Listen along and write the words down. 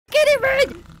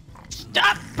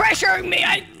Stop pressuring me!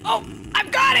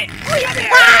 I've got it! Come here!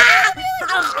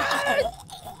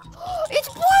 It's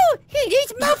Blue! He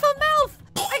needs mouth to mouth!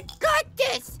 I got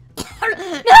this!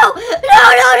 No!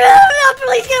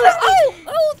 Please get away!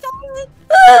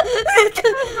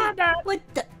 What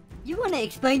the? You want to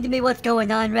explain to me what's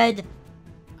going on, Red?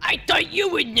 I thought you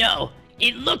would know!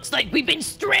 It looks like we've been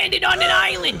stranded on an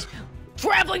island!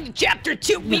 Traveling to Chapter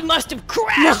 2, we must have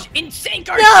crashed and sank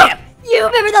our ship! You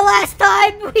remember the last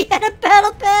time we had a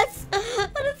battle pass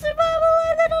on a survival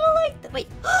island? I don't like that. Wait,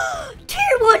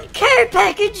 Tier 1 care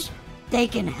package! They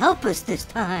can help us this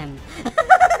time.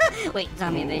 Wait,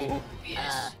 zombie invasion.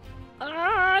 Yes.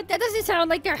 That doesn't sound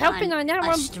like they're helping on that a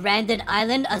one. stranded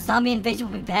island, a zombie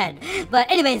invasion would be bad.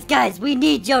 But anyways, guys, we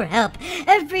need your help.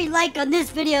 Every like on this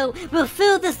video will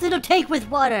fill this little tank with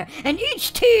water. And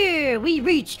each tier we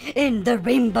reach in the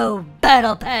Rainbow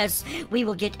Battle Pass, we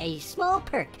will get a small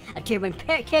perk. A Tier 1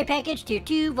 care package, Tier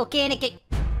 2 volcanic...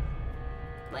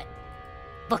 What?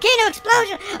 Volcano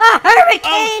explosion! A hurricane!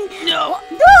 Oh, no!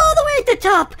 All the way at the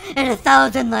top! And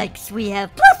 1,000 likes. We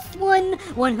have +1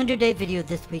 100-day video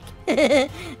this week.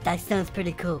 That sounds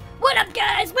pretty cool. What up,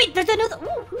 guys? Wait, there's another...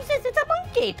 Ooh, who says it's a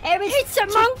monkey? Paris. It's a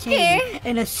monkey!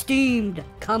 An esteemed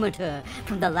commenter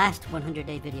from the last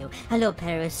 100-day video. Hello,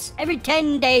 Paris. Every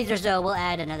 10 days or so, we'll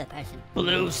add another person.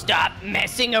 Blue, stop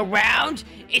messing around!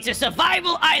 It's a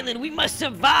survival island! We must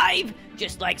survive!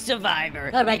 Just like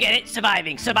Survivor. All right. You get it? Survive.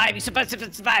 Survive.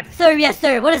 Sir, yes,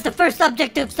 sir. What is the first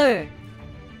objective, sir?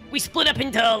 We split up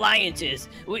into alliances.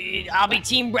 I'll be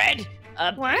Team Red.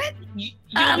 What?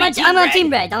 I'm on Team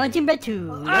Red. I'm on Team Red too.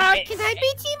 Can I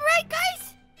be Team Red,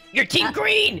 guys? You're Team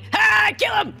Green! Ha!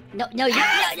 Kill him! No,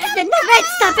 Red,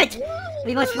 stop it!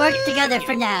 We must work together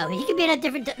for now. He can be in a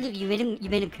different... Look, you made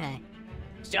him cry.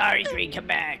 Sorry, Green, come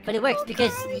back. But it works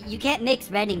because you can't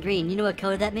mix red and green. You know what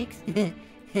color that makes? Red?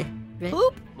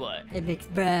 Poop? What? It makes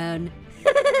brown.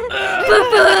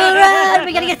 Red!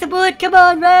 We gotta get some wood. Come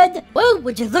on, Red. Whoa,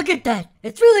 would you look at that?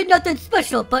 It's really nothing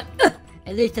special, but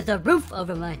at least there's a roof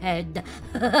over my head.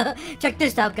 Check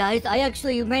this out, guys. I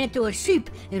actually ran into a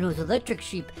sheep. It was electric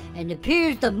sheep, and it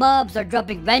appears the mobs are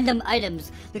dropping random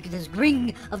items. Look at this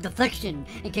ring of deflection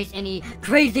in case any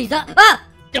crazies.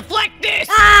 Deflect this!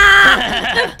 Take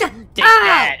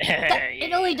that!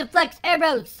 It only deflects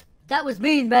arrows. That was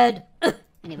mean, Red.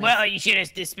 Anyways. Well, you should have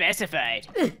specified.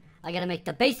 I gotta make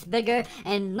the base bigger,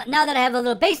 and now that I have a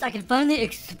little base, I can finally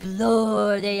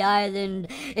explore the island.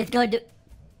 It's going to...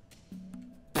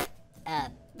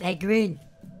 hey, Green.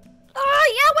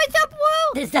 Oh, yeah, what's up,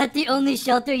 Blue? Is that the only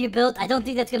shelter you built? I don't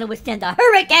think that's gonna withstand a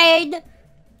hurricane!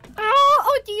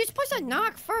 You're supposed to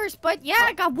knock first, but yeah,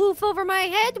 I got roof over my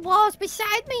head, walls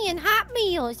beside me, and hot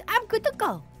meals. I'm good to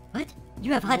go. What?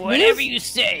 You have hot meals? Whatever you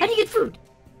say. How do you get food?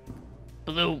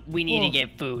 Blue, we need to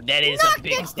get food. That is Knock a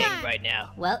big this thing time. right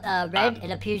now. Well, Red, it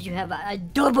appears you have a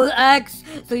double axe,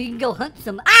 so you can go hunt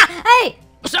some... Hey!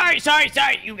 Sorry.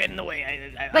 You get in the way.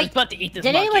 I was about to eat this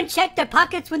Did monkey. anyone check their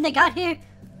pockets when they got here?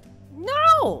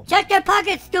 No! Check their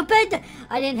pockets, stupid!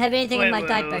 I didn't have anything in my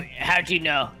diaper. Wait. How'd you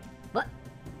know? What?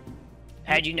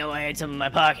 How'd you know I had some in my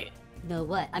pocket? No,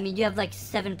 what? I mean, you have like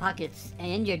 7 pockets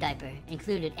and your diaper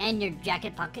included, and your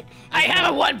jacket pocket. I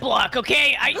have a 1 block,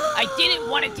 okay? I didn't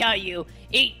want to tell you.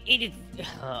 It is... Put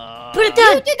it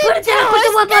down! Put it down! Put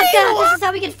the 1 block down! This is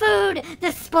how we get food!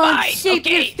 This spawns Fine, sheep,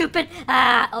 okay. you stupid! Oh,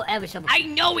 I have a shovel. I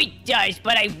know it does,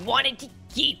 but I wanted to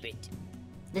keep it.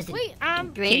 Listen, Wait,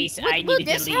 In Green, case I Will needed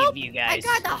to this leave help? you guys.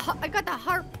 I got the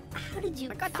harp. how did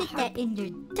you I got the fit harp. that in your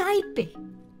diaper?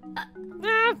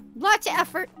 Lots of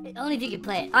effort. Only if you can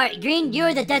play it. Alright, Green,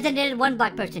 you're the designated 1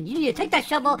 block person. You need to take that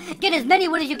shovel, get as many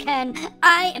wood as you can.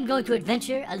 I am going to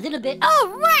adventure a little bit. All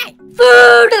right.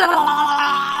 Food!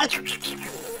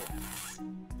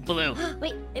 Blue.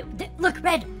 Wait, look,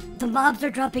 Red! The mobs are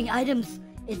dropping items.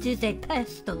 It is a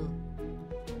pestle.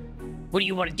 What do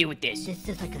you want to do with this? This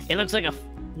is like It looks like a...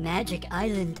 magic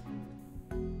island.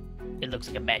 It looks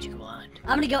like a magic wand.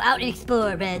 I'm gonna go out and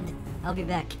explore, Red. I'll be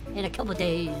back in a couple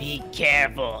days. Be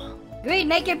careful. Green,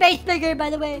 make your base bigger,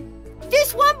 by the way.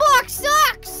 This 1 block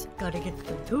sucks. Gotta get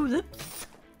some tulips.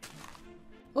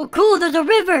 Oh, cool, there's a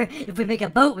river. If we make a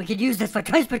boat, we can use this for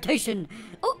transportation.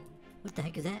 Oh, what the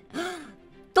heck is that?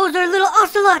 Those are little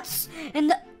ocelots.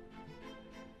 And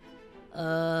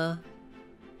the...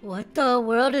 what the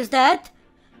world is that?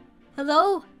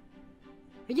 Hello?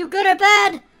 Are you good or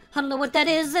bad? I don't know what that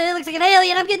is. It looks like an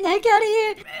alien. I'm getting the heck out of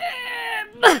here.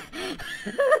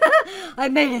 I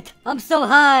made it. I'm so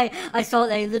high. I saw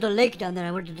a little lake down there.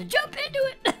 I wanted to jump into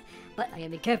it. But I gotta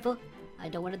be careful. I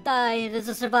don't want to die. It is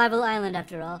a survival island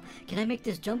after all. Can I make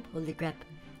this jump? Holy crap.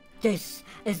 This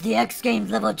is the X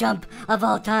Games level jump of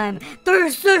all time.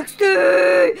 360!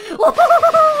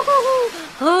 Woo-hoo-hoo-hoo-hoo-hoo!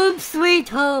 Home sweet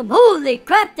home. Holy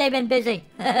crap, they've been busy.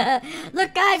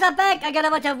 Look, guys, I'm back. I got a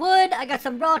bunch of wood. I got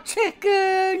some raw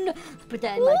chicken. Let's put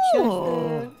that in my chest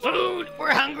there. Food!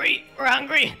 We're hungry! We're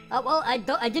hungry! Well, I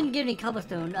didn't get any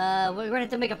cobblestone. We're gonna have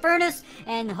to make a furnace.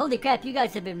 And holy crap, you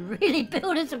guys have been really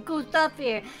building some cool stuff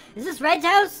here. Is this Red's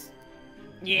house?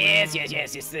 Yes.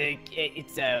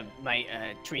 It's my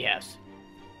treehouse.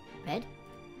 Red?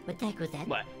 What the heck was that?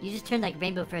 What? You just turned like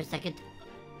rainbow for a second.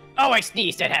 Oh, I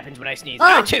sneezed. That happens when I sneeze.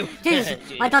 Oh, Achoo! Jesus!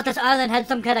 I thought this island had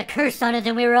some kind of curse on it,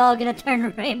 and we were all gonna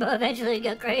turn rainbow eventually and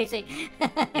go crazy.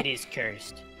 It is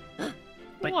cursed.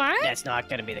 But What? that's not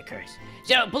gonna be the curse.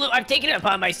 So, Blue, I've taken it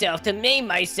upon myself to name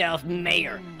myself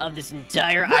mayor of this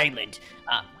entire island.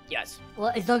 Yes.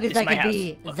 Well, as long as It's I my can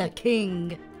be house. the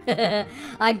king.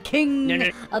 I'm king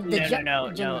of the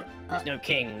No. There's no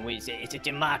king. It's a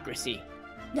democracy.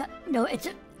 No, it's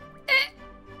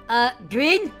a...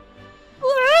 Green?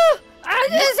 Well, I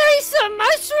just ate some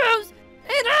mushrooms,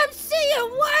 and I'm seeing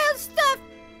wild stuff.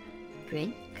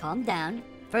 Green, calm down.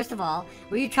 First of all,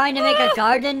 were you trying to make a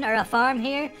garden or a farm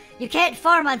here? You can't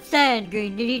farm on sand,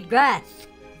 Green. You need grass.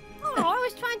 Oh, I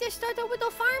was trying to start a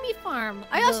little farmy farm.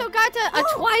 I also got a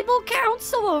tribal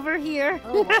council over here.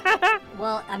 Oh,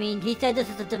 well, I mean, he said this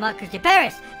is a democracy.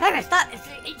 Paris,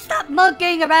 stop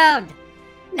monkeying around.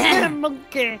 He's a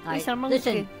monkey. All He's a right, monkey.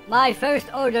 listen, my first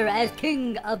order as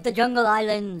king of the Jungle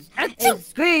Islands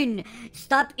is Green.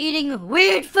 Stop eating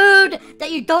weird food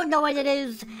that you don't know what it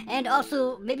is, and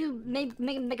also maybe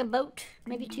make a boat,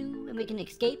 maybe 2, and we can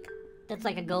escape. That's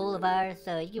like a goal of ours,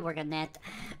 so you can work on that.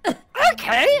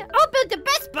 Okay, I'll build the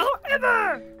best boat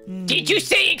ever. Did you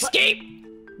say escape?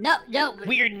 No.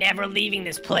 We're never leaving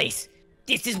this place.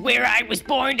 This is where I was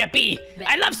born to be.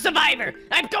 I love Survivor.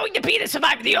 I'm going to be the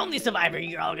survivor, the only survivor.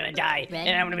 You're all gonna die, Red,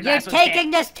 and I'm gonna be the you're last one standing.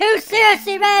 taking this too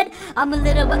seriously, Red. I'm a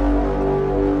little.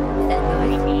 Is that I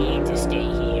noise? need to stay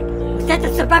here, Blue. Is that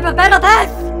the Survivor Battle Pass?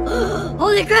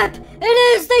 Holy crap! It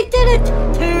is! They did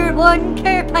it! Tier 1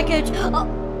 care package. Oh,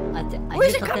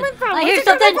 Where's it coming from? I Where's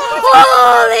hear it coming something. from?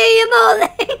 Holy moly!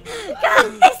 Guys,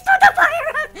 put the fire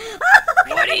out!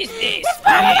 What is this?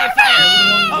 fire! You're on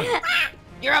fire. Oh,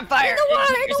 you're on fire. the water,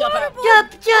 Shoot in the yourself water, out. boy.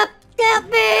 Jump! Help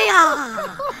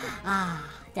me!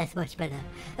 That's much better.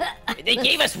 They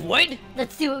gave us wood?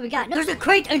 Let's see what we got. There's a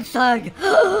crate inside.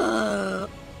 I'm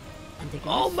taking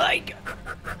Oh this. my god.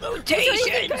 Anything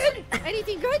Rotations. good?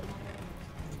 Anything good?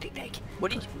 Big bag.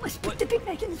 What did you... Must put the big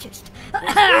bag in the chest.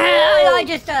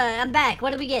 I'm back.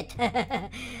 What do we get?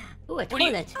 Ooh, a What do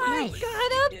you- toilet. I Nice.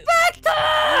 got a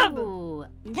bathtub. Ooh.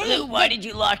 Blue, why did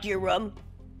you lock your room?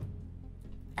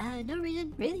 No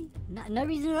reason, really. No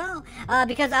reason at all.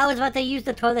 Because I was about to use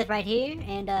the toilet right here,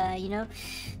 and, you know,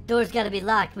 doors gotta be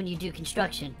locked when you do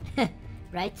construction.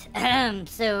 Right?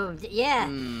 So, yeah.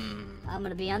 I'm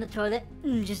gonna be on the toilet,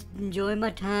 just enjoying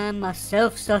my time, my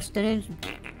self-sustenance.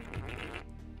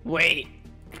 Wait.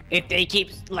 If they keep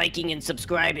liking and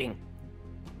subscribing,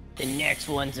 the next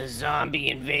one's a zombie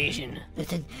invasion.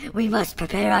 Listen, we must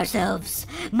prepare ourselves.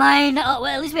 Mine, well,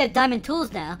 at least we have diamond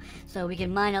tools now, so we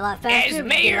can mine a lot faster. As we can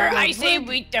mayor, get all I those say wood.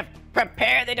 we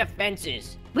prepare the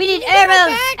defenses. We need Can you get my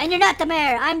arrows, back? and you're not the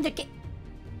mayor. I'm the king.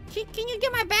 Can you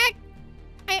get my back?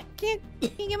 Can you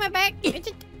get my back? Thank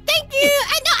you.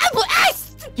 I know I will ask.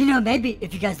 You know, maybe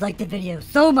if you guys like the video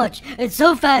so much and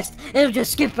so fast, it'll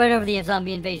just skip right over the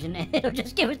zombie invasion, and it'll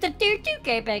just give us the tier 2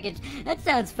 care package. That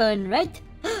sounds fun, right?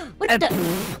 What's the?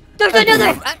 There's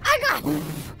another. I got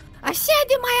a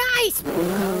sand in my eyes.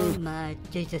 Oh my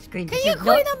Jesus Green! Can you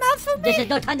clean them out for This me? is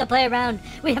no time to play around.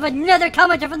 We have another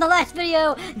commenter from the last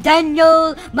video,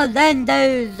 Daniel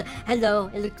Melendez. Hello,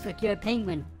 it looks like you're a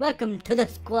penguin. Welcome to the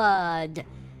squad.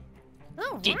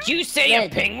 Oh, Did you say a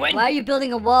Red, penguin? Why are you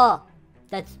building a wall?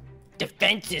 That's...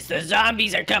 Defenses, the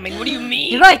zombies are coming. What do you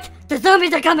mean? You're right! The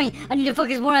zombies are coming! I need to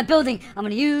focus more on building. I'm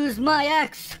gonna use my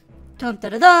axe. Dum da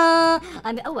da da!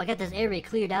 Oh, I got this area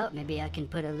cleared out. Maybe I can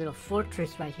put a little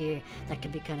fortress right here. That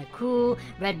could be kind of cool.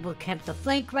 Red will camp the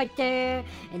flank right there.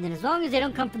 And then as long as they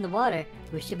don't come from the water,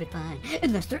 we should be fine.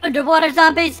 Unless they're underwater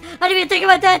zombies! I didn't even think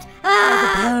about that!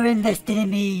 Ah! The power invested in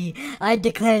me. I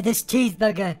declare this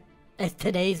cheeseburger as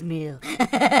today's meal.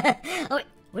 Oh, wait.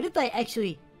 What if I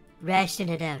actually ration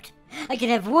it out? I can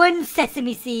have 1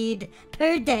 sesame seed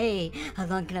per day. How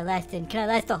long can I last in? Can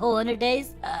I last a whole 100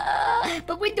 days?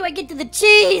 But when do I get to the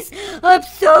cheese? I'm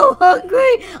so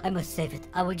hungry. I must save it.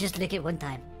 I will just lick it one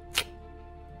time.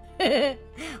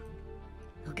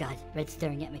 Oh God, Red's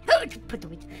staring at me. Put the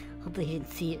weight. Hopefully he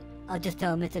didn't see it. I'll just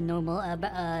tell him it's a normal,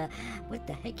 what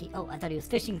the heck? Oh, I thought he was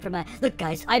fishing for my... Look,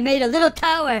 guys, I made a little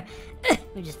tower.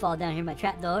 We just fall down here in my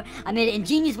trapdoor. I made an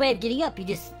ingenious way of getting up. You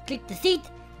just click the seat,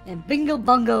 and bingo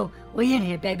bongo, we in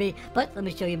here, baby. But let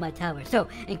me show you my tower. So,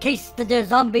 in case the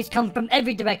zombies come from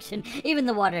every direction, even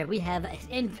the water, we have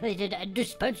inflated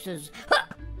dispensers. Ha!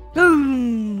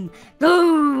 Boom!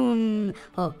 Boom!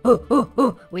 Oh, oh, oh,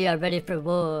 oh! We are ready for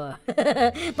war.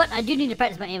 But I do need to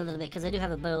practice my aim a little bit, because I do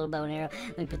have a little bow and arrow.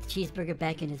 Let me put the cheeseburger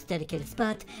back in its dedicated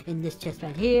spot, in this chest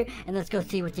right here, and let's go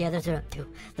see what the others are up to.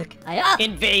 Look,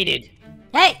 Invaded.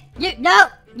 Hey! No!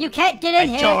 You can't get in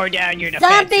here! Tore down your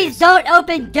defenses. Zombies don't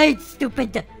open gates,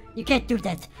 stupid! You can't do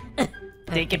that.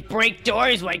 They can break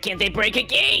doors, why can't they break a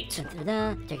gate? Check it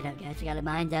out, guys. I got a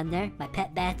mine down there. My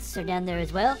pet bats are down there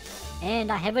as well. And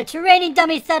I have a training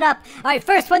dummy set up. Alright,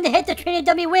 first one to hit the training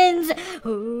dummy wins.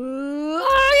 Ooh,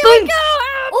 Oh, here we go!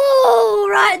 oh,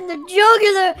 right in the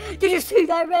jugular. Did you see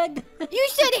that, Red? You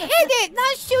said hit it,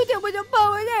 not shoot it with a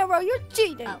bow and arrow. You're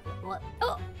cheating. Oh, what?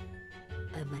 Oh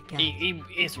my God. He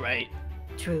is right.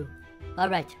 True.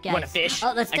 Alright, guys. Want a fish?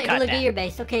 Oh, let's I take a caught look that. at your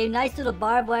base. Okay, nice little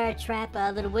barbed wire trap,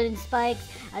 little wooden spikes.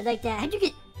 I like that. How'd you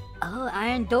get... Oh,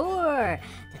 iron door.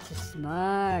 That's a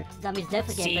smart. Zombies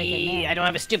definitely can't break in See, there. I don't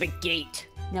have a stupid gate.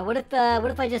 Now, what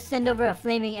if I just send over a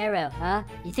flaming arrow, huh?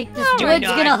 You think this Do wood's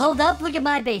not. gonna hold up? Look at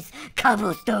my base.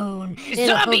 Cobblestone.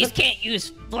 It'll hold Zombies up. can't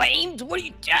use flames? What are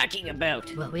you talking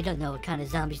about? Well, we don't know what kind of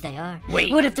zombies they are. Wait,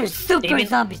 What if they're super David?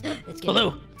 zombies? It's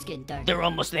Blue. getting dark. They're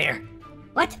almost there.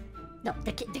 What? No,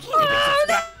 they can't.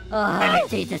 Oh,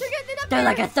 Jesus. They're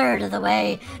like a third of the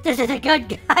way. This isn't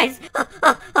good, guys.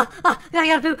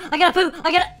 I gotta poo.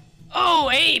 Oh,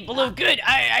 hey, Blue, good.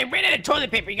 I ran out of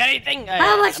toilet paper. You got anything?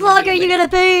 How much I'm longer are looking you gonna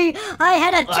be? I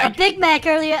had a Like- Big Mac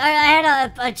earlier. I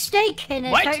had a steak and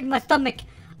it What? hurt in my stomach.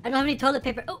 I don't have any toilet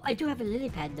paper. Oh, I do have a lily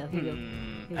pad though. Here you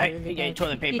go. I got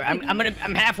toilet paper.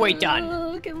 I'm halfway done.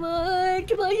 Oh, come on,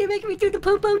 you're making me do the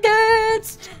poo-poo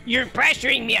dance. You're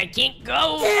pressuring me. I can't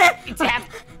go. It's half.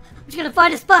 I'm just gonna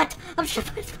find a spot.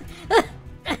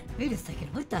 Wait a second,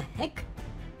 what the heck?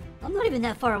 I'm not even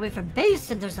that far away from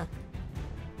base and there's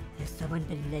someone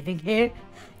been living here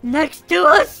next to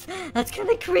us. That's kind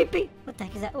of creepy. What the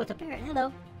heck is that? Oh, it's a parrot.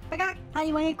 Hello. How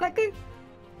you want a cracker?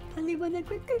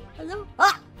 Hello?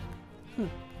 Ah!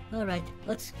 Alright,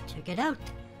 let's check it out.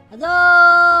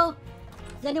 Hello?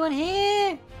 Is anyone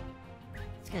here?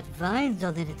 It's got vines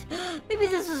on it. Maybe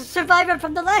this is a survivor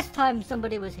from the last time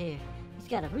somebody was here. He's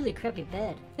got a really crappy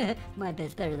bed. My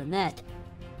bed's better than that.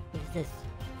 What is this?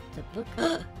 It's a book.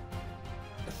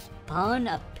 Spawn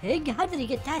a pig? How did he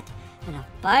get that? And a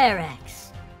fire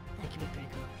axe. That could be pretty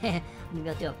cool. Maybe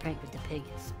I'll do a prank with the pig.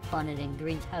 Spawn it in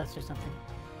Green's house or something.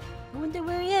 I wonder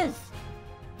where he is.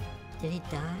 Did he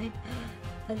die?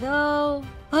 Hello?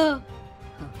 Oh.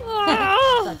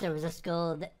 I thought there was a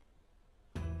skull that...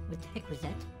 What the heck was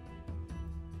that?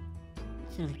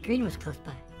 Sounded like Green was close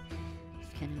by.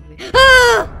 It's kind of weird.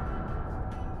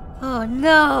 Ah! Oh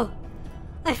no!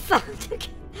 I found him.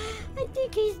 I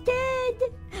think he's dead.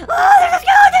 Oh, there's a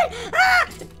skeleton! Ah!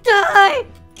 Die!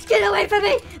 Get away from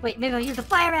me! Wait, maybe I'll use a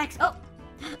fire axe. Oh!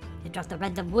 I dropped a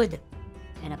random wood.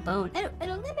 And a bone. And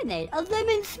a lemonade. A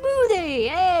lemon smoothie!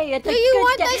 Hey, it's a Do you good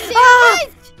want day. the Ah!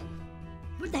 sandwich?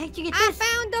 Where the heck did you get I this?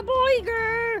 found the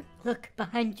boiger. Look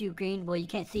behind you, Green. Well, you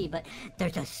can't see, but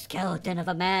there's a skeleton of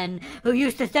a man who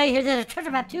used to stay here. There's a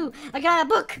treasure map, too. I got a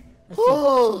book. Let's see.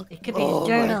 Oh, It could be his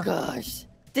journal. my gosh.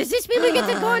 Does this mean we get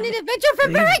to go on an adventure for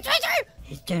buried treasure?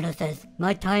 His journal says,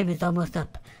 my time is almost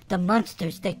up. The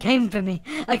monsters, they came for me.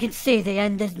 I can see the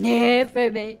end is near for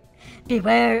me.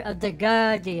 Beware of the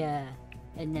Guardia.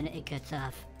 And then it cuts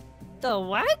off. The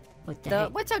what? What the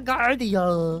heck? What's a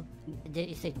guardian? Did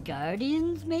you say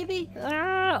Guardians, maybe?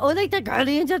 Oh, like the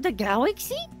Guardians of the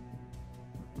Galaxy?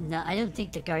 No, I don't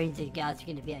think the Guardians of the Galaxy are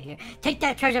going to be out here. Take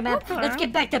that treasure map. Okay. Let's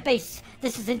get back to base.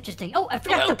 This is interesting. Oh, I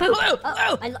forgot Hello, to poop. hello,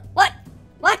 Oh, hello. What?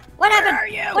 What happened? are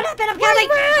you? What happened? I'm Where's coming.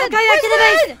 Red? I'm coming back to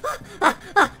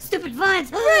the Where's base. Stupid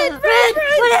vines. Red, Red. Red.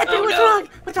 What happened? Oh, What's no. wrong?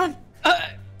 What's wrong?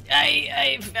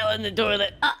 I fell in the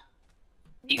toilet.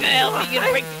 You gotta help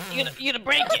me. You gotta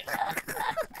break it.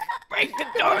 Break the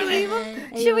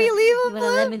toilet. Should we leave him, You want a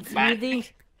Blue? lemon smoothie?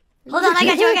 Hold on, I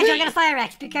got you. I got a fire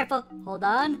axe. Be careful. Hold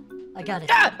on. I got it.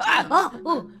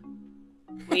 Oh.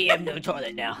 We have no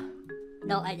toilet now.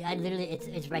 No, I literally,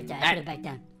 it's right there. I put it back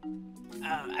down.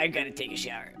 I gotta take a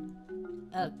shower.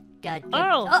 Oh, God.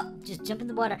 Oh. Just jump in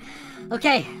the water.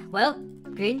 Okay, well,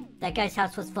 Green, that guy's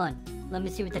house was fun. Let me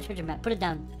see what the treasure map. Put it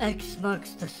down. X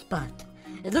marks the spot.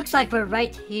 It looks like we're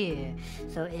right here.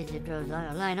 So it draws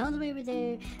a line all the way over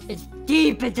there. It's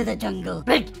deep into the jungle.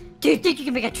 Red, Do you think you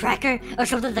can make a tracker or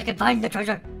something that can find the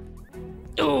treasure?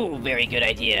 Oh, very good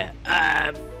idea.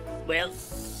 Well,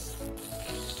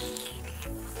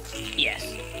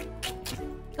 yes.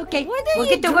 Okay, What are we'll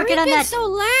you get to working on drinking that. so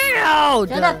loud?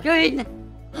 Shut up, Green.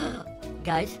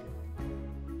 Guys,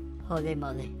 holy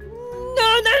moly.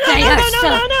 No,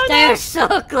 They are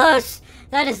so close.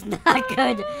 That is not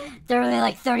good. They're only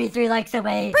like 33 likes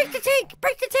away. Break the tank!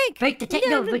 Break the tank! Break the tank.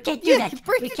 No, we can't do yeah, that.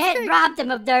 break We the can't tank. rob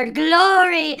them of their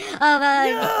glory of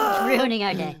ruining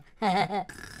our day.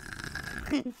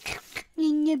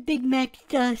 Big Mac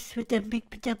sauce with the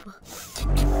big double.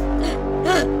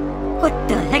 What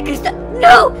the heck is that?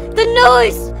 No! The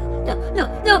noise!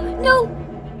 No!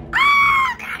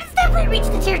 Ah! God, it's definitely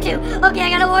reached the tier 2. Okay, I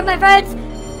gotta warn my friends.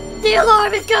 The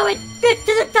alarm is going. Get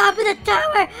to the top of the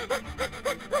tower.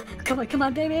 Come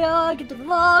on, baby. Oh, get to the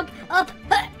log. Up.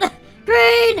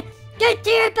 Green, get to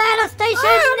your battle station.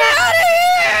 I'm out of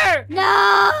here!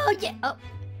 No. Yeah. Oh.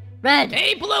 Red.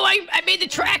 Hey, Blue, I made the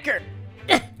tracker.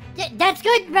 Yeah, that's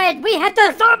good, Red. We had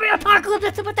the zombie apocalypse.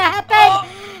 That's what happened.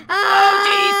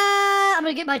 Oh, I'm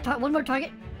gonna get my one more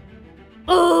target.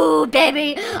 Ooh,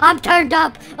 baby, I'm turned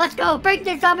up. Let's go. Bring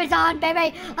the zombies on,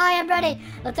 baby. I am ready.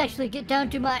 Let's actually get down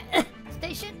to my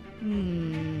station.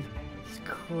 It's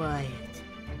quiet.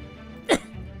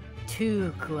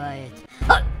 Too quiet.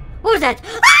 What was that?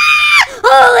 Ah!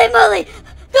 Holy moly!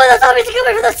 No, the zombies are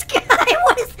coming from the sky.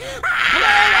 What is?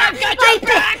 Ah! I've got your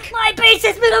back. My base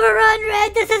has been overrun,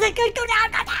 Red. This isn't good. Go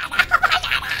down. Go down.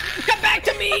 Come back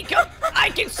to me. Come. I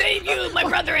can save you, my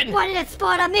brethren. Why did it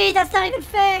spawn on me? That's not even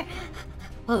fair.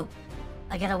 Whoa,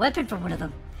 I got a weapon from one of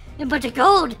them. And a bunch of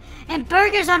gold and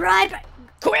burgers on rye.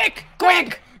 Quick.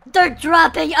 They're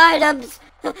dropping items.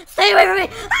 Stay away from me.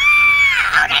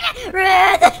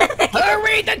 Red.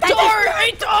 Hurry, the door.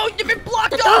 You've been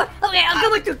blocked off. Okay, I'm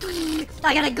going through.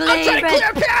 I got a I'm grenade, trying to Red. clear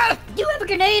a path. Do you have a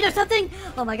grenade or something?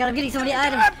 Oh my god, I'm getting so many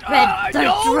items. Red, they're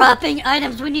no. dropping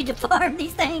items. We need to farm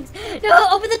these things. No,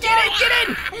 open the door. Get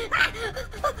in.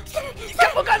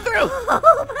 Couple got through.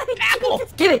 Oh my Apple.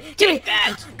 Jesus. Give me. Take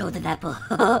that. Golden apple.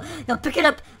 No, pick it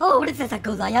up. Oh, what is this? A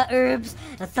Goliath herbs.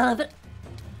 A son of it.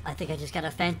 I think I just got a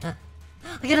Fanta.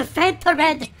 I got a Fanta,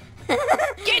 Red.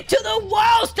 Get to the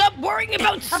wall. Stop worrying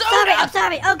about soda. I'm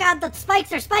sorry. Oh god, the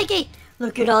spikes are spiky.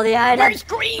 Look at all the items. Where's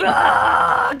Green?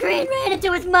 Oh, Green ran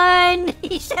into his mine.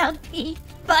 He shall be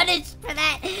punished for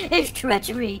that. His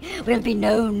treachery will be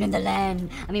known in the land.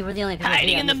 I mean, we're the only people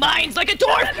Hiding in the mine. mines like a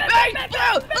dwarf.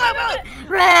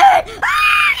 Red.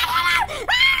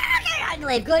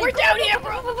 We're down here,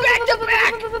 bro. Back to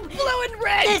back. Blue and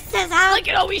red. This is how. Look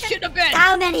at all we should have been.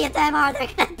 How many of them are there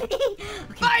gonna be?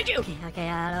 Find you. Okay.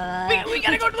 We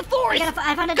gotta go to the forest.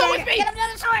 I found a Go dagger. with me. Get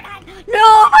another sword.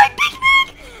 No, my Big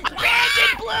Mac.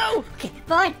 Abandoned, Blue. Okay,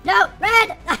 fine. No,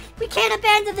 Red. We can't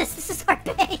abandon this. This is our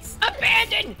base.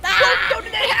 Abandoned. Go to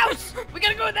the house. We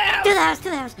gotta go to the house. To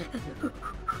the house.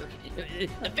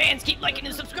 The fans keep liking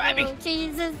and subscribing. Oh,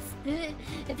 Jesus.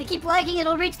 If they keep liking,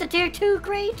 it'll reach the tier 2.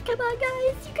 Great. Come on,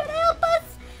 guys. You gotta help us.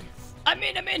 I'm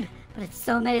in. But it's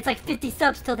so many. It's like 50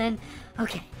 subs till then.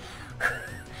 Okay.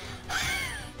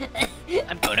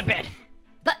 I'm going to bed.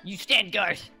 But You stand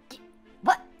guard.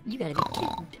 what? You gotta be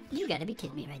kidding. You gotta be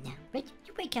kidding me right now. Right?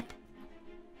 You wake up.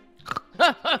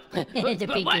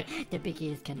 The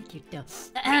pinky is kind of cute though.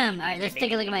 Alright, let's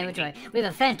take a look at my inventory. We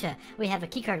have a Fanta. We have a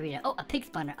keycard reader. Oh, a pig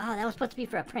spawner. Oh, that was supposed to be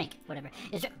for a prank. Whatever.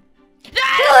 Is there...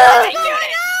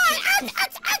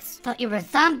 Thought you were a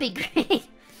zombie, Green.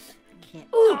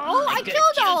 Oh, I could've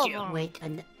killed all of you. them. Wait,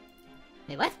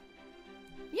 what?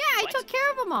 Yeah, I What? took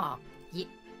care of them all.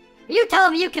 You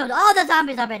telling me you killed all the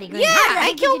zombies already, Green? Yeah, How the I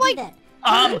heck did killed, you do like, that?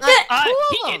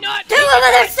 He cannot. Two of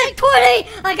them are 620!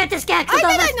 I got this guy. I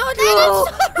didn't know that.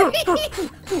 I'm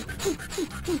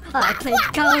sorry. I played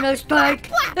Counter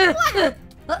Strike.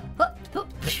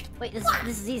 Wait, this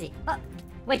is easy.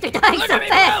 Wait, they're dying Look so at me,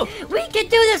 fast. We can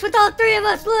do this with all 3 of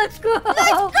us. Let's go.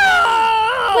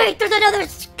 Wait, there's another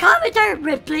commenter.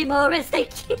 Ripley Morris,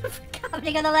 thank you for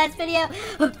commenting on the last video.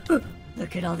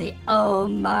 Look at all the. Oh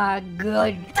my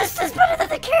god. This is better than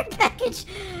the care package.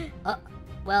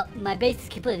 Well, my base is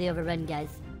completely overrun, guys.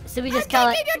 So we just call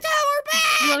it. Taking your tower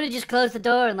back. You want me to just close the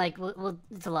door and like, we'll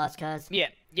it's a lost cause. Yeah,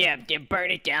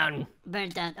 burn it down. Burn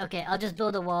it down. Okay, I'll just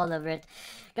build a wall over it.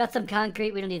 Got some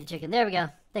concrete. We don't need the chicken. There we go.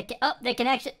 They can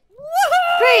actually.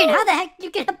 Green, how the heck did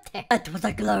you get up there? That was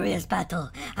a glorious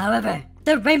battle. However,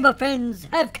 the Rainbow Friends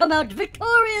have come out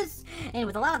victorious. And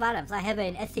with a lot of items, I have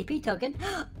an SCP token.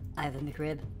 I have a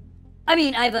McRib. I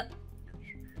have a.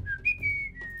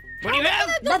 What do you have?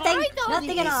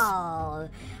 Nothing at all.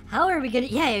 How are we gonna?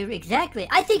 Yeah, exactly.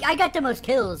 I think I got the most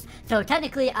kills, so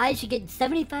technically I should get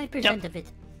 75% of it.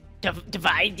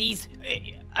 divide these?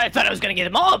 I thought I was gonna get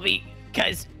them all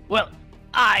because, well,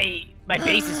 my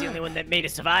base is the only one that made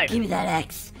us survive. Give me that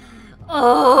axe.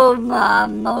 Oh, my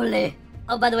moly.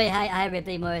 Oh, by the way, hi,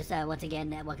 Ripley Morris. Once again,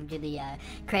 welcome to the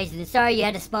craziness. Sorry you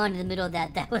had to spawn in the middle of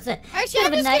that. That was a Actually,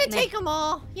 I'm bit of a just gonna nightmare. take them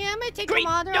all. Yeah, I'm gonna take Great.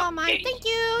 them all. They're all mine. Thank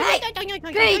you. Hey,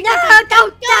 Green, no,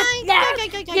 don't,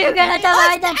 no. You're gonna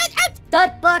divide them.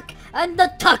 The buck and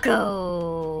the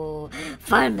taco.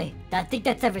 Finally, I think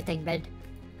that's everything, Red.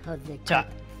 How's it?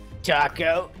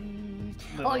 Taco.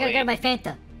 Oh, I gotta get my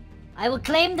Fanta. I will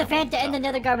claim the Fanta and the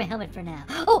nether garment helmet for now.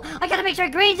 Oh, I gotta make sure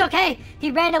Green's okay.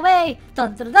 He ran away.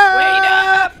 Dun, dun, dun, dun. Wait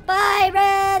up! Bye,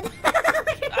 Red.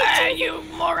 You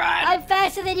moron! I'm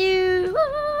faster than you.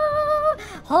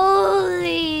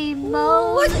 Holy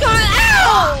moly! What's going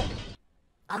on?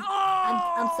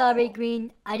 I'm sorry,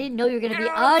 Green. I didn't know you were gonna be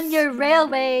on your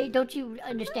railway. Don't you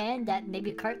understand that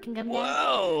maybe a cart can come down?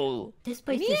 Whoa! This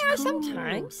place is Yeah, cool.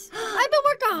 sometimes. I've been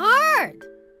working hard.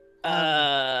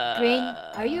 Green,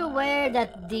 are you aware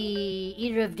that the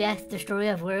Eater of Death,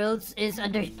 Destroyer of Worlds, is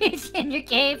underneath in your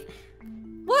cave?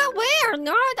 What? Where?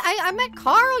 Not. I met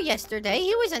Carl yesterday.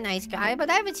 He was a nice guy,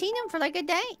 but I haven't seen him for like a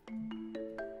day.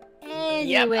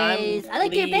 Anyways, I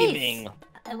like your base.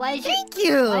 Why is Thank Why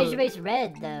you. is your base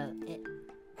red though?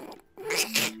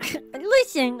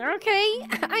 Listen, okay?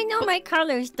 I know my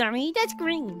colors, dummy. That's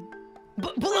green.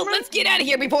 Blue, let's get out of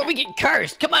here before we get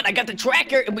cursed. Come on, I got the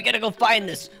tracker, and we gotta go find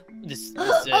this.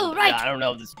 Oh, right. I don't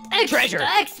know, this X, treasure.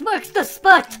 X marks the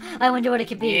spot. I wonder what it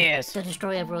could be. Yes. The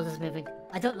Destroyer of Worlds is moving.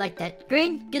 I don't like that.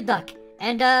 Green, good luck.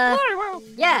 And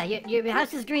yeah, your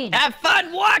house is green. Have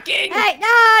fun walking. Hey,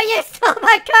 no, you stole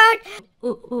my card.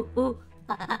 Ooh.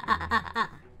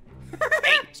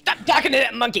 Hey, stop talking to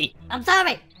that monkey. I'm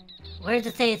sorry. Where does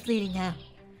it say it's leading now?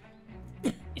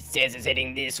 It says it's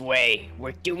heading this way.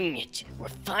 We're doing it. We're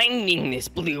finding this,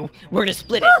 Blue. We're gonna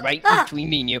split it, right? Between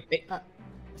me and you.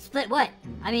 Split what?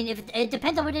 I mean, if it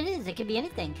depends on what it is. It could be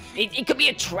anything. It could be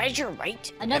a treasure,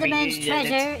 right? Another I mean, man's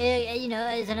treasure, you know,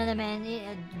 is another man.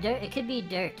 Dirt. It could be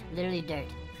dirt. Literally dirt.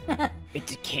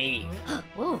 It's a cave.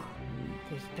 Whoa.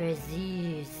 There's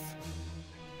braziers.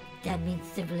 That means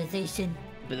civilization.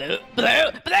 Blue! Oh,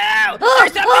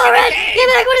 There's something in Red! the cave! Get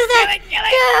back! What is that? Kill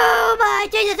it! Oh my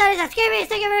Jesus, that is the scariest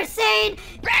thing I've ever seen!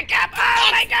 Back up!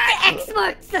 Oh my god! X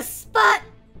marks the spot!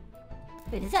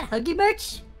 Wait, is that Huggy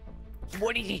merch?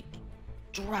 What did he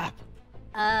drop?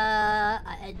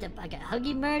 I got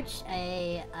Huggy merch,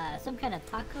 some kind of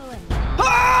taco, and...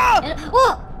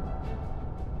 Oh!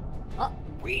 Oh!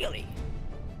 Really?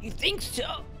 You think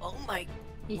so? Oh my...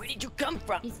 Where did you come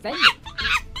from? He's friendly.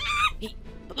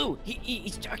 Blue,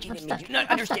 he's talking to me. stuck. Do you not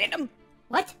I'm understand stuck. him?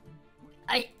 What?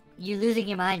 You're losing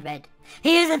your mind, Red.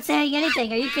 He isn't saying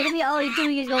anything. Are you kidding me? All he's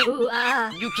doing is going, ooh,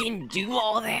 ah. You can do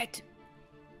all that?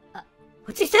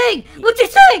 What's he saying? What's he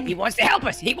saying? He wants to help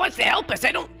us. He wants to help us.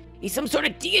 I don't... He's some sort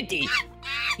of deity.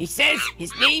 He says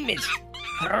his name is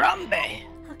Harambe.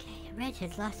 Okay, Red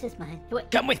has lost his mind. Wait,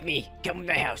 Come with me. Come with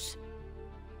my house.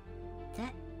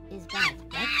 that is bad,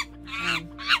 right?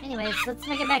 Anyways, let's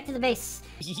make it back to the base.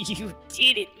 You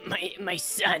did it, my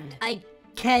son. I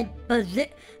can't believe...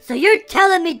 So you're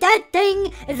telling me that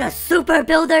thing is a super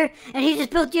builder, and he just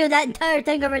built you that entire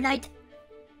thing overnight?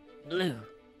 Blue,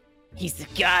 he's the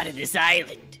god of this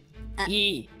island.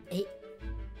 He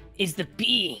is the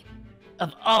being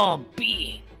of all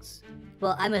beings.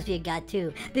 Well, I must be a god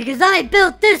too, because I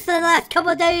built this in the last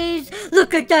couple of days!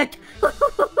 Look at that!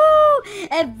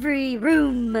 Every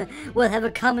room will have a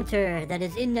commenter that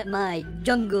is in my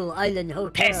jungle island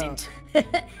hotel. Peasant.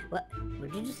 What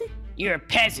did you say? You're a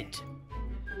peasant.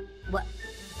 What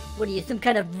are you, some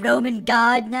kind of Roman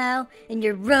god now? In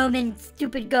your Roman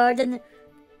stupid garden?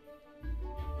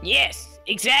 Yes,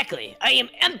 exactly. I am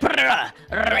Emperor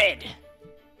Red.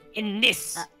 And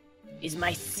this is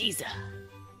my Caesar.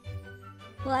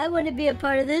 Well, I want to be a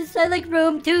part of this. I like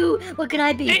Rome too. What can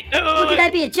I be? Hey, What can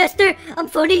I be? A jester? I'm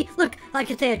funny. Look, I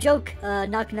can say a joke.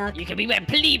 Knock knock. You can be my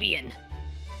plebeian.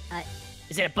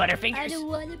 Is it a Butterfingers? I don't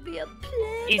want to be a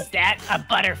pleb. Is that a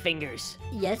Butterfingers?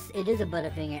 Yes, it is a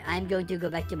Butterfinger. I'm going to go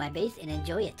back to my base and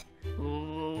enjoy it.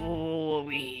 Ooh,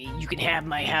 you can have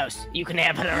my house. You can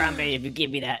have Harambe if you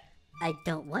give me that. I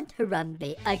don't want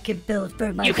Harambe. I can build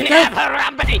for myself. You can have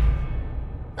Harambe!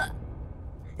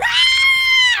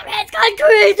 Red's gone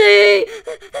crazy!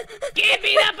 Give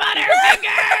me the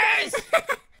Butterfingers!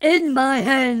 In my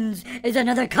hands is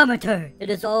another commenter. It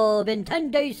has all been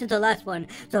 10 days since the last one,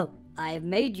 so I've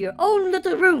made your own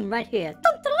little room right here.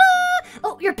 Dum-da-da!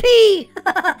 Oh, you're P!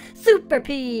 Super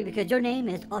P, because your name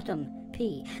is Autumn P.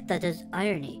 P. That is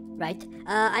irony, right?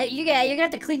 You're gonna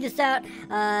have to clean this out.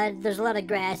 There's a lot of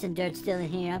grass and dirt still in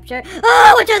here, I'm sure.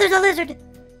 Oh, watch out, there's a lizard!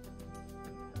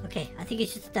 Okay, I think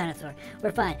it's just a dinosaur.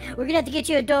 We're fine. We're gonna have to get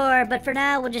you a door, but for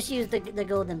now, we'll just use the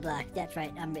golden block. That's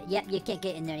right. Yep, you can't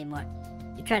get in there anymore.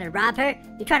 You trying to rob her?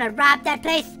 You trying to rob that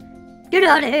place? Get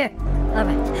out of here!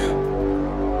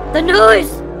 Alright. The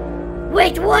noise!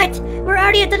 Wait, what? We're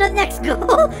already at the next goal?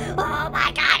 Oh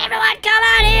my god, everyone, come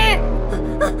out here!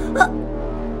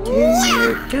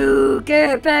 Tier 2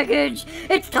 care package!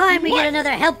 It's time we get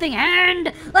another helping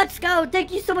hand! Let's go!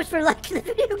 Thank you so much for liking the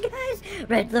video, guys!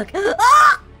 Red, look.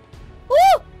 Ah!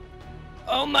 Woo!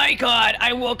 Oh my god,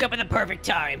 I woke up at the perfect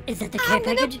time. Is that the care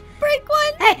package? Break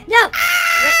one! Hey, no!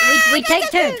 We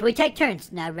take turns. We take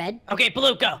turns. Now, Red. Okay,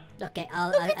 Blue, go. Okay,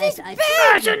 I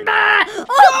smash and burn!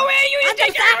 Oh, wait, you didn't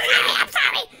take I'm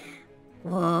sorry!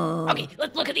 Whoa. Okay,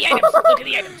 let's look at the items. Look at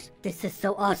the items. This is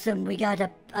so awesome. We got a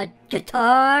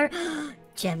guitar.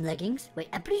 Gem leggings. Wait,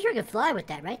 I'm pretty sure I can fly with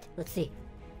that, right? Let's see.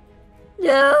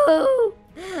 No!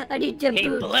 I need gem boots.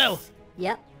 Hey, Blue.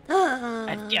 Yep.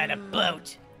 I've got a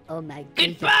boat. Oh my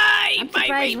goodness. Goodbye, I'm my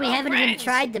surprised we Rainbow haven't even Friends.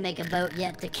 tried to make a boat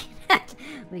yet to get.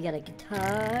 We got a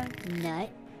guitar. Nice.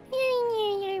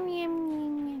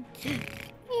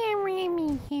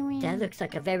 That looks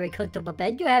like a very comfortable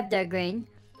bed you have there, Green.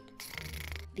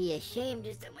 Be ashamed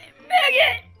of someone.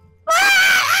 Maggot!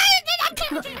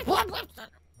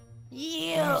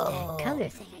 Ew. There's that color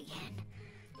thing again.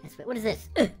 What is this?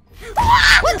 Oh no!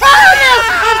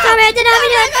 I'm sorry, I did not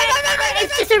mean to.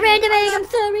 It's just a random egg, I'm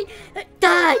sorry.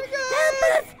 Die!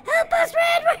 Help us,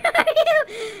 Red! Where are you?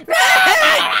 Red!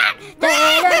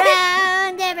 Turn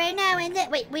around every now and then.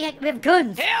 Wait, we have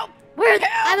guns. Help! Where?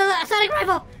 Help! I have a sonic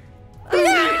rifle. Great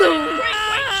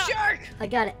white shark! I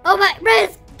got it. Oh my,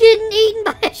 Red's getting eaten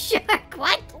by a shark.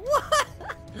 What?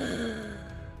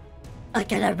 I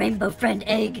got a Rainbow Friend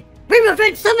egg. Rainbow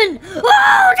Friend summon!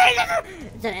 Oh, Jesus!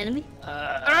 Is that an enemy?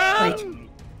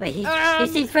 Wait, he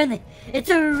seems friendly. It's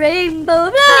a rainbow. No,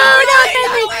 not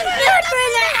friendly! Not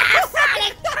friendly!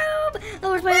 Sonic boom! Oh,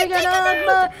 where's my egg?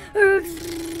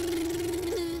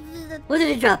 What did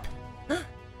it drop?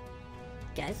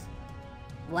 Guys,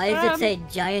 why does it say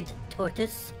giant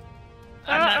tortoise?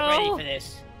 I'm not ready for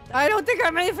this. I don't think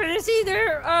I'm ready for this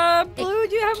either. Blue,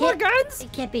 do you have more guns?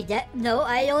 It can't be that. No,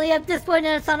 I only have this one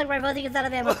and a sonic rifle. I think it's out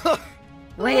of ammo.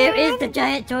 Where is the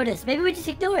giant tortoise? Maybe we just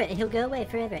ignore it and he'll go away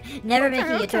forever. Never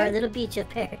making it to our little beach of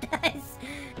paradise.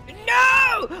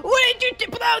 No! What did you do?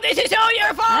 No, this is all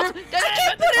your fault! Huh? I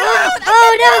can't put it out!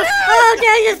 Oh no! Oh,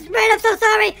 Darius, Red, I'm so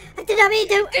sorry! I did not mean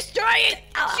to! Destroy it!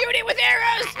 Shoot it with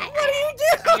arrows! What do you do?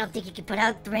 I don't think you can put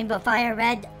out the rainbow fire,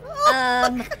 Red.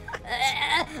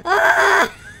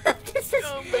 This is...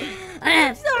 Sorry,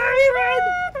 Red.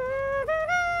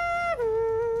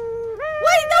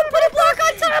 Wait, don't put a block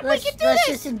on top! We can do Let's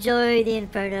this! just enjoy the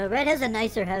inferno. Red has a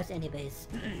nicer house anyways.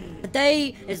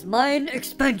 Today is mine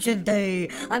expansion day.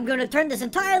 I'm gonna turn this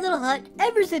entire little hut.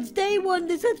 Ever since day one,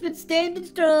 this hut's been standing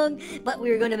strong. But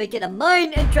we're gonna make it a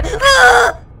mine entrance.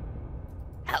 Ah!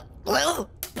 Blue?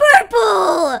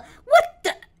 Purple! What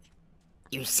the?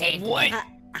 You saved what?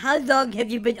 How long have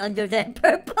you been under that,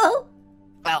 Purple?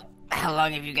 Well, how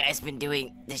long have you guys been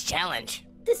doing this challenge?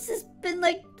 This has been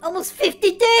like almost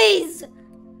 50 days!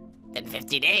 Then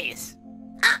 50 days.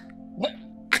 What?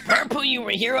 Purple, you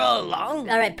were here all along?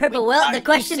 Alright, Purple, well, the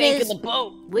question is, the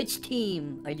boat. which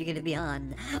team are you gonna be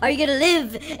on? Are you gonna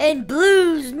live in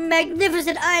Blue's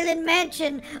magnificent island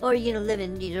mansion? Or are you gonna live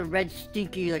in, red,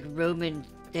 stinky, like, Roman,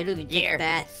 they don't even take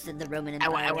baths in the Roman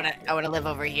Empire? I wanna live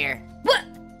over here. What?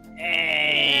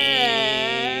 Hey!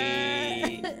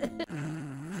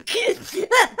 Who's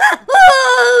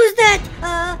that?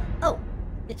 Oh,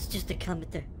 it's just a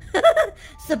commenter.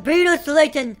 Sabrina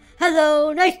Slayton,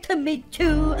 hello, nice to meet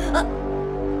you.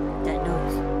 That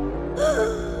nose.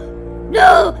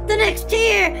 No, the next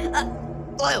tier.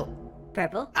 Blue.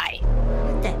 Purple. Hi.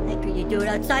 What the heck are you doing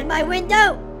outside my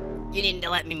window? You didn't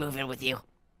let me move in with you.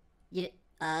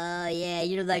 Oh yeah,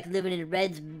 you don't like living in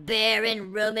Red's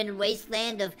barren Roman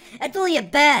wasteland of... That's only a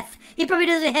bath. He probably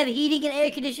doesn't have heating and air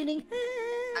conditioning.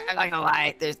 I'm not gonna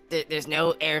lie. There's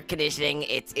no air conditioning.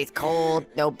 It's cold.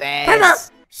 No beds. Purple,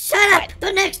 shut up!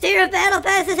 The next tier of battle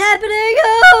pass is happening.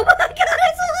 Oh my God, I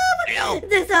love it.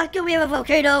 This we have a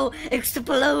volcano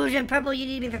explosion. Purple, you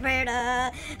need to be prepared.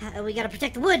 We gotta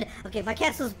protect the wood. Okay, my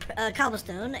castle's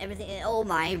cobblestone. Everything. Oh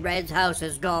my, Red's house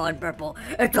is gone. Purple,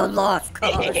 it's a lost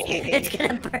cause. It's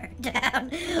gonna burn down.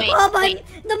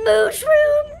 The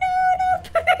mushroom. No,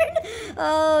 burn.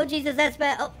 Oh Jesus, that's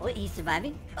bad. Oh wait, he's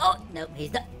surviving. Oh no,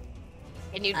 he's not.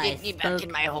 Can you dig me back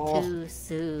in my hole? Too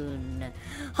soon.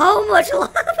 How much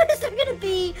lava is there gonna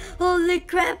be? Holy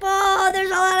crap! Oh,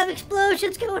 there's a lot of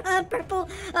explosions going on, Purple.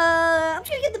 I'm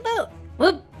trying to get the boat.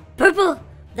 Whoop, Purple.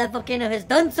 That volcano has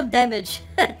done some damage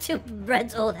to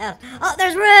Red's old house. Oh,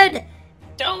 there's Red.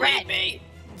 Don't leave me.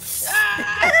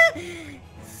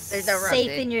 There's a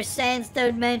safe in your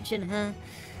sandstone mansion, huh?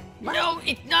 What? No,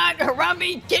 it's not.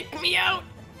 Harambe kicked me out.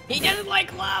 He doesn't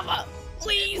like lava.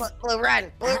 Please. Blue,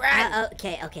 run. Blue, run.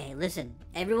 Okay, listen.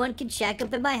 Everyone can shack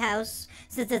up in my house,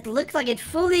 since it looks like it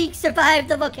fully survived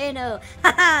the volcano.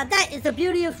 Haha, that is the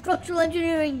beauty of structural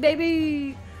engineering,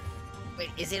 baby. Wait,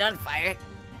 is it on fire?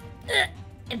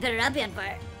 It better not be on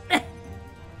fire.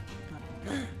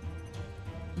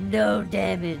 No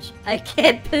damage. I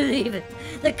can't believe it.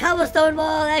 The cobblestone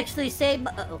wall actually saved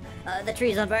my... the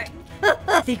tree's on fire.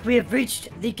 I think we have reached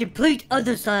the complete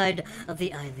other side of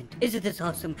the island. Isn't this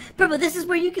awesome? Purple, this is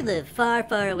where you can live. Far,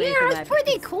 far away from it's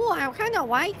pretty cool. I kind of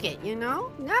like it, you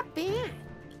know? Not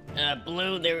bad.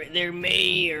 Blue, there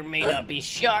may or may not be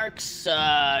sharks.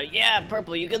 Yeah,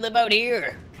 Purple, you can live out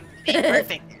here. Hey,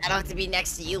 perfect. I don't have to be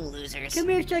next to you, losers. Come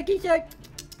here, Sharky Shark.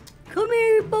 Come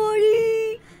here,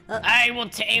 buddy. I will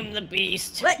tame the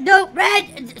beast. What? No,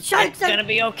 Red! Sharks It's gonna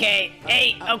be okay.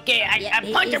 Hey, okay,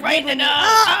 I punched him right in the nose.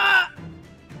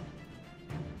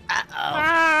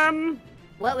 Uh-oh.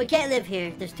 Well, we can't live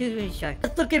here. There's too many sharks.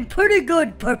 It's looking pretty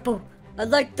good, Purple. I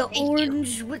like the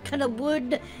orange. What kind of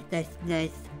wood? That's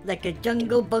nice. Like a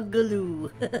jungle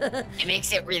bungalow. It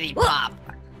makes it really pop.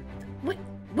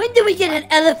 When do we get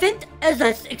an elephant as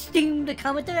an esteemed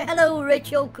commenter? Hello,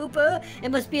 Rachel Cooper.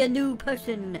 It must be a new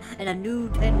person and a new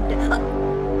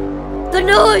the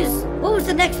noise! What was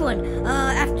the next one?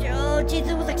 Oh, jeez,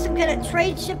 it was like some kind of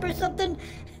trade ship or something.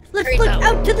 Let's look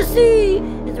out to the sea.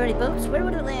 Is there any boats? Where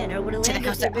would it land? Or would it land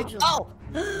the original? Oh,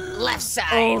 left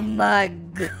side. Oh my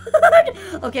god.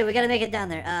 Okay, we gotta make it down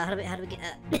there. How do we get?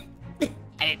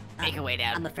 I didn't make a way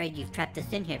down. I'm afraid you've trapped us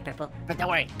in here, Purple. But don't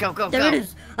worry. Go. There it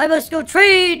is. I must go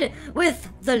trade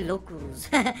with the locals.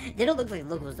 They don't look like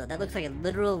locals, though. That looks like a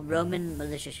literal Roman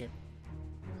militia ship.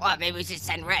 Well, maybe we should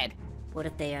send Red. What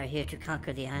if they are here to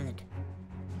conquer the island?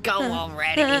 Go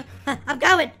already. I'm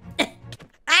going.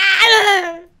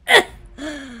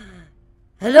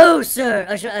 Hello, sir.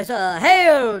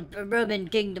 Hail, Roman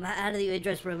kingdom. How do you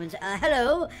address Romans?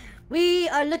 Hello. We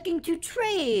are looking to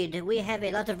trade. We have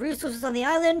a lot of resources on the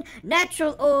island,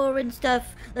 natural ore and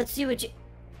stuff. Let's see what you...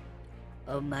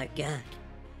 Oh my god.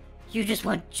 You just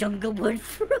want jungle wood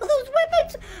for all those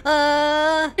weapons?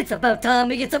 It's about time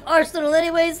we get some arsenal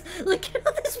anyways. Look at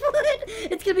all this wood.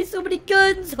 It's gonna be so many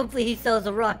guns. Hopefully he sells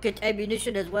a rocket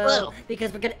ammunition as well.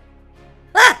 Because we're gonna...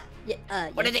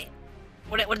 What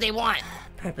do they want?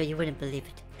 Purple, you wouldn't believe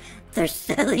it. They're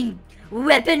selling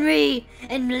weaponry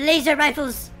and laser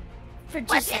rifles. For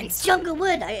just jungle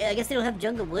wood. I guess they don't have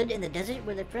jungle wood in the desert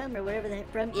where they're from, or wherever they're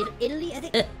from. Italy, I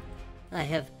think. I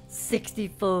have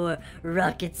 64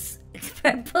 rockets.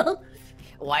 Purple.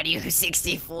 Why do you have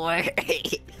 64?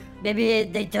 Maybe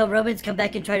they tell Romans come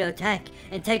back and try to attack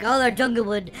and take all our jungle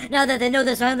wood now that they know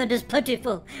this island is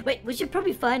plentiful. Wait, we should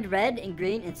probably find red and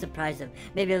green and surprise them.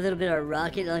 Maybe a little bit of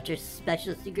rocket launcher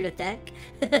special secret attack.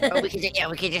 Or we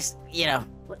could just,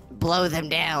 blow them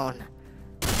down.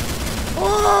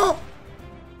 Oh!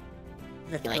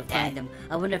 Let's go find them.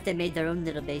 I wonder if they made their own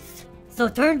little base. So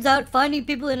it turns out finding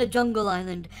people in a jungle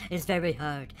island is very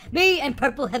hard. Me and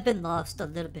Purple have been lost a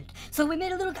little bit. So we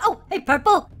made a little... Oh, hey,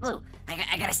 Purple! Blue,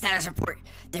 I got a status report.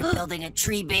 They're building a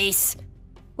tree base.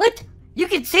 What? You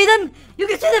can see them? You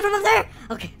can see them from up there?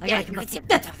 Okay, I gotta come up. See them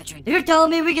on top of the tree. You're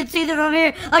telling me we can see them from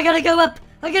here? I gotta go up.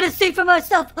 I gotta see for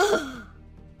myself.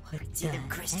 What see them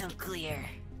crystal clear.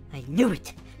 I knew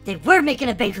it. They were making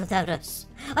a base without us.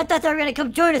 I thought they were gonna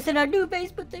come join us in our new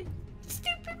base, but they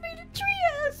stupid made a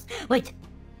treehouse. Wait,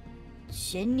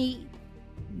 Jenny,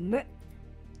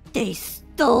 they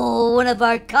stole one of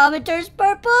our commenters,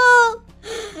 Purple.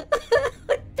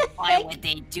 Why would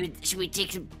they do? Should we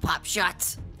take some pop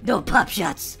shots? No pop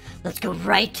shots. Let's go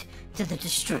right to the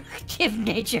destructive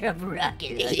nature of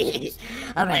rocket launchers.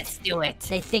 All right, let's do it.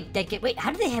 They think they can. Wait,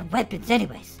 how do they have weapons,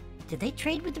 anyways? Did they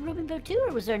trade with the Roman boat too,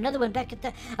 or was there another one back at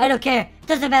the... I don't care.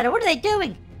 Doesn't matter. What are they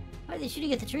doing? Why are they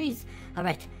shooting at the trees? All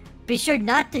right. Be sure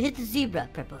not to hit the zebra,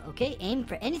 Purple, okay? Aim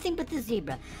for anything but the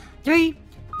zebra. 3,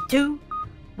 2,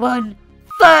 1,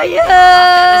 fire!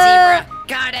 The zebra.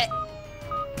 Got it.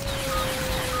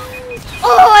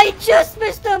 Oh, I just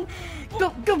missed them.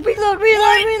 Go, reload.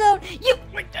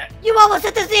 You almost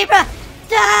hit the zebra.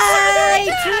 Die,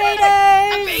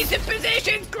 traitors! Amazing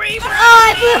position, Screamer! Oh,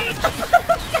 I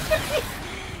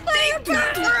blew...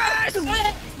 They for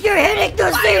us! You're hitting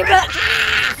the zebra!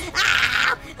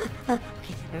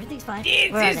 Everything's fine.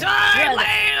 This Where are is they? our Where are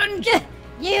they? land!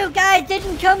 You guys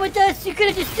didn't come with us. You could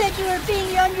have just said you were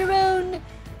being on your own.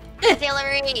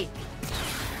 Artillery!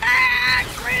 Ah,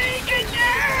 Green, get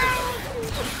down!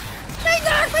 They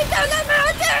knocked me down the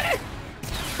mountain!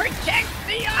 Protect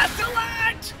the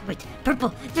ocelot! Wait,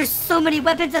 Purple, there's so many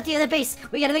weapons at the other base.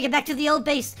 We gotta make it back to the old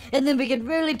base, and then we can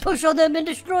really push on them and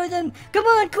destroy them. Come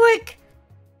on, quick!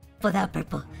 Without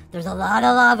Purple, there's a lot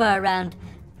of lava around.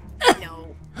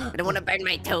 No, I don't want to burn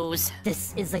my toes.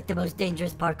 This is like the most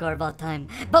dangerous parkour of all time.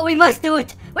 But we must do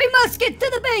it! We must get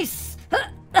to the base!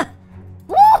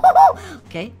 Woo-hoo-hoo!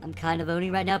 Okay, I'm kind of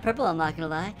owning right now, Purple, I'm not gonna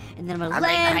lie. And then I'm gonna I'm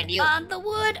right land behind you. on the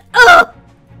wood. Oh!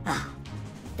 Ah,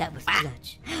 that was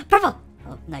clutch. Purple!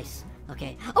 Oh, nice.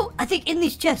 Okay. Oh, I think in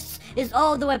these chests is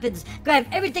all the weapons. Grab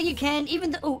everything you can,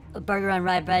 even the... Oh, a burger on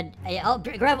rye bread. I'll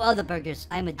grab all the burgers.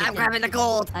 I'm addicted. I'm grabbing the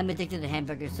gold. I'm addicted to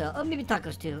hamburgers, so... Oh, maybe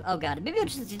tacos too. Oh, God. Maybe I'm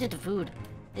just addicted to food.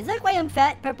 Is that why I'm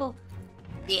fat, Purple?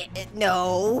 Yeah,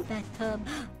 no. Bathtub.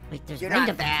 Wait, there's You're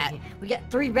random not fat. blocks here. We got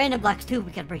 3 random blocks too.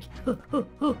 We gotta break.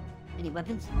 Any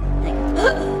weapons? Thank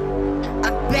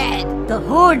A bed. The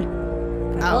horn.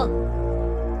 Purple. Oh.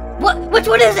 What? Which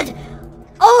one is it?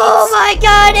 Oh my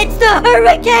God! It's the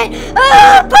hurricane.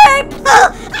 Oh,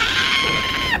 Purple!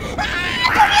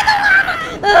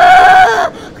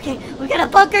 Okay, we gotta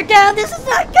bunker down. This is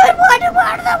not good. What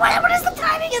is the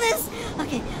timing of this?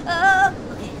 Okay.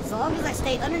 Okay. As long as I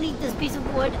stay underneath this piece of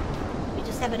wood, we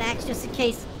just have an axe just in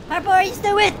case. Purple, are you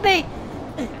still with me?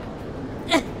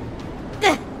 Okay.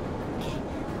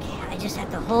 I just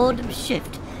have to hold and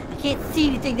shift. I can't see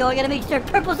anything though. I gotta make sure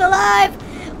Purple's alive.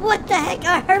 What the heck?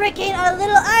 A hurricane on a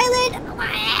little island?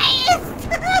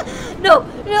 No.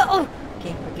 Oh.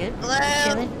 Okay, we're good. Hello? We're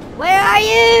chilling. Where are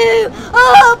you?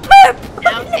 Oh, Purple!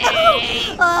 Okay.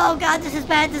 No. Oh God, this is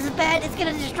bad. It's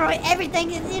gonna destroy everything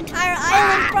in the entire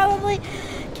island, probably.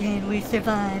 Can we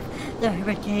survive the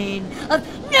hurricane?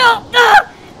 No!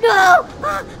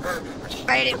 Okay.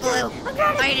 Fight it, Blue. I'm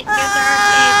trying to... Fight it, kill the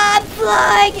hurricane. I'm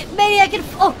flying! Maybe I can...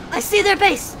 Oh, I see their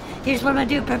base. Here's what I'm gonna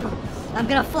do, Purple. I'm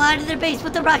gonna fly to their base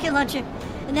with the rocket launcher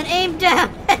and then aim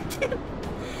down at them.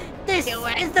 This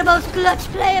is the most clutch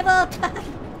play of all time.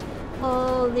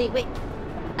 Holy... Wait.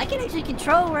 I can actually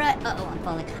control where I... Uh-oh,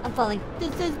 I'm falling.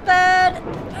 This is bad.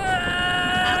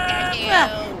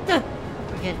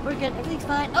 We're good. Everything's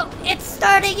fine. Oh, it's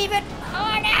starting even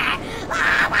harder.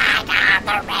 Oh my God,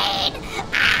 the rain.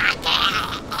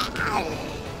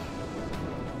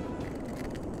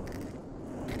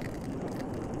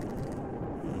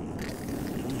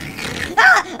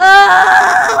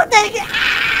 What the heck?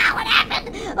 What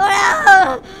happened? Oh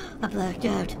no! I blacked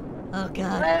out. Oh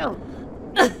God.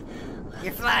 Blue.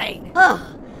 You're flying. Oh,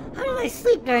 how did I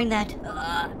sleep during that?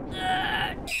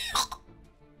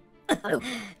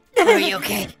 Are you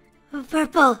okay?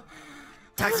 Purple.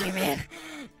 Talk to me, man.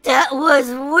 That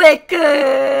was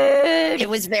wicked. It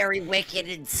was very wicked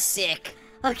and sick.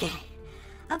 Okay,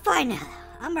 I'm fine now.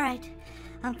 I'm alright.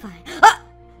 I'm fine. Ah!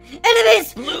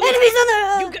 Enemies! Blue, Enemies on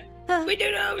the... We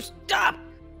do know. Stop.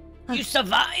 You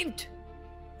survived.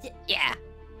 Yeah.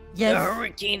 The Yes.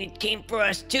 hurricane, it came for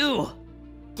us too.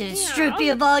 Did it strip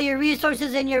you of all your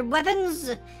resources and your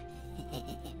weapons?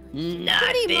 Not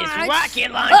Pretty this much.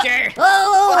 rocket launcher.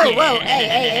 Whoa.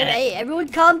 Hey, everyone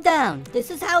calm down. This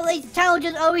is how these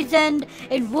challenges always end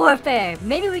in warfare.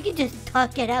 Maybe we can just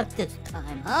talk it out this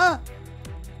time, huh?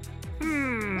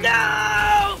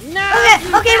 No.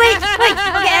 Okay, wait. Okay,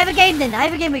 I have a game then. I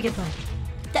have a game we can play.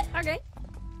 Okay.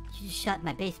 You just shot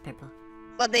my base, Purple.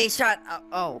 Well, they shot.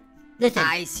 Oh, Listen,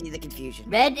 I see the confusion.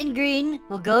 red and green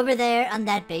will go over there on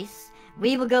that base.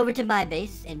 We will go over to my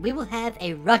base, and we will have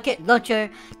a rocket launcher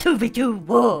 2v2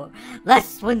 war.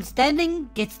 Last one standing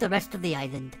gets the rest of the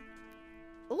island.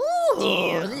 Ooh.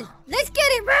 Deal. Let's get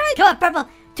it right. Come on, Purple,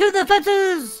 to the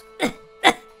fences!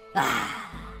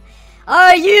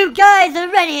 Are you guys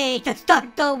ready to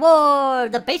start the war?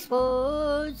 The base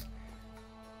wars?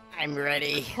 I'm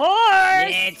ready.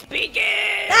 Let's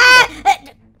begin.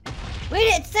 We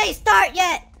didn't say start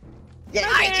yet! Yeah,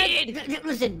 I did.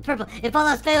 Listen, Purple, if all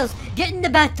else fails, get in the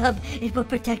bathtub. It will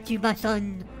protect you, my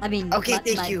son. I mean, Okay, my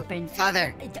thank you, friend.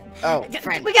 Father. Oh,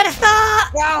 friend. We gotta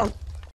stop! No.